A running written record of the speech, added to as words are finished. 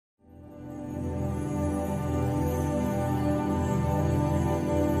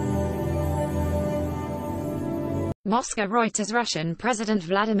Moscow. Reuters. Russian President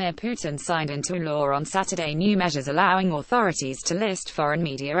Vladimir Putin signed into law on Saturday new measures allowing authorities to list foreign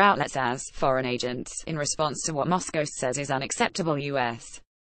media outlets as foreign agents, in response to what Moscow says is unacceptable U.S.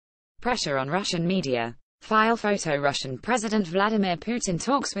 pressure on Russian media. File photo. Russian President Vladimir Putin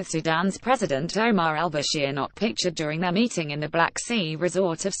talks with Sudan's President Omar al-Bashir, not pictured during their meeting in the Black Sea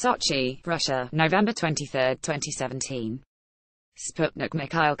resort of Sochi, Russia, November 23, 2017. Sputnik.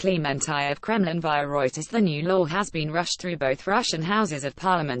 Mikhail Klementiev. Kremlin via Reuters. The new law has been rushed through both Russian houses of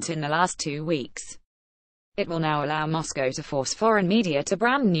parliament in the last 2 weeks. It will now allow Moscow to force foreign media to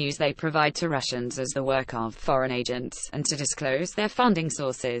brand news they provide to Russians as the work of foreign agents, and to disclose their funding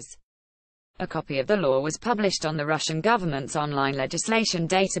sources. A copy of the law was published on the Russian government's online legislation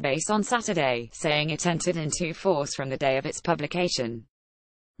database on Saturday, saying it entered into force from the day of its publication.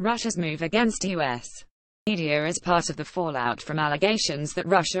 Russia's move against U.S. media is part of the fallout from allegations that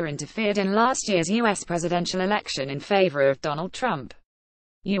Russia interfered in last year's U.S. presidential election in favor of Donald Trump.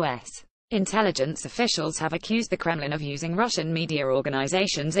 U.S. intelligence officials have accused the Kremlin of using Russian media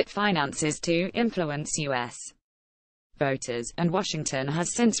organizations it finances to influence U.S. voters, and Washington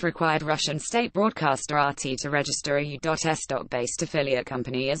has since required Russian state broadcaster RT to register a U.S.-based affiliate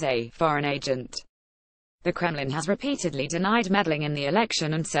company as a foreign agent. The Kremlin has repeatedly denied meddling in the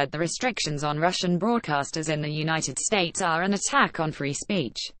election and said the restrictions on Russian broadcasters in the United States are an attack on free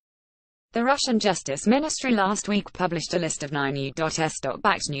speech. The Russian Justice Ministry last week published a list of 9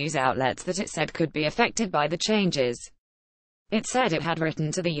 U.S.-backed news outlets that it said could be affected by the changes. It said it had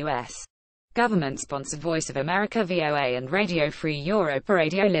written to the U.S. government-sponsored Voice of America (VOA) and Radio Free Europe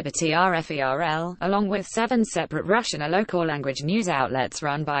 (Radio Liberty RFERL), along with 7 separate Russian local language news outlets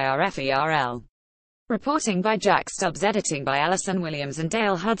run by RFERL. Reporting by Jack Stubbs. Editing by Alison Williams and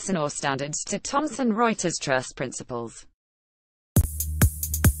Dale Hudson. Or standards to Thomson Reuters Trust Principles.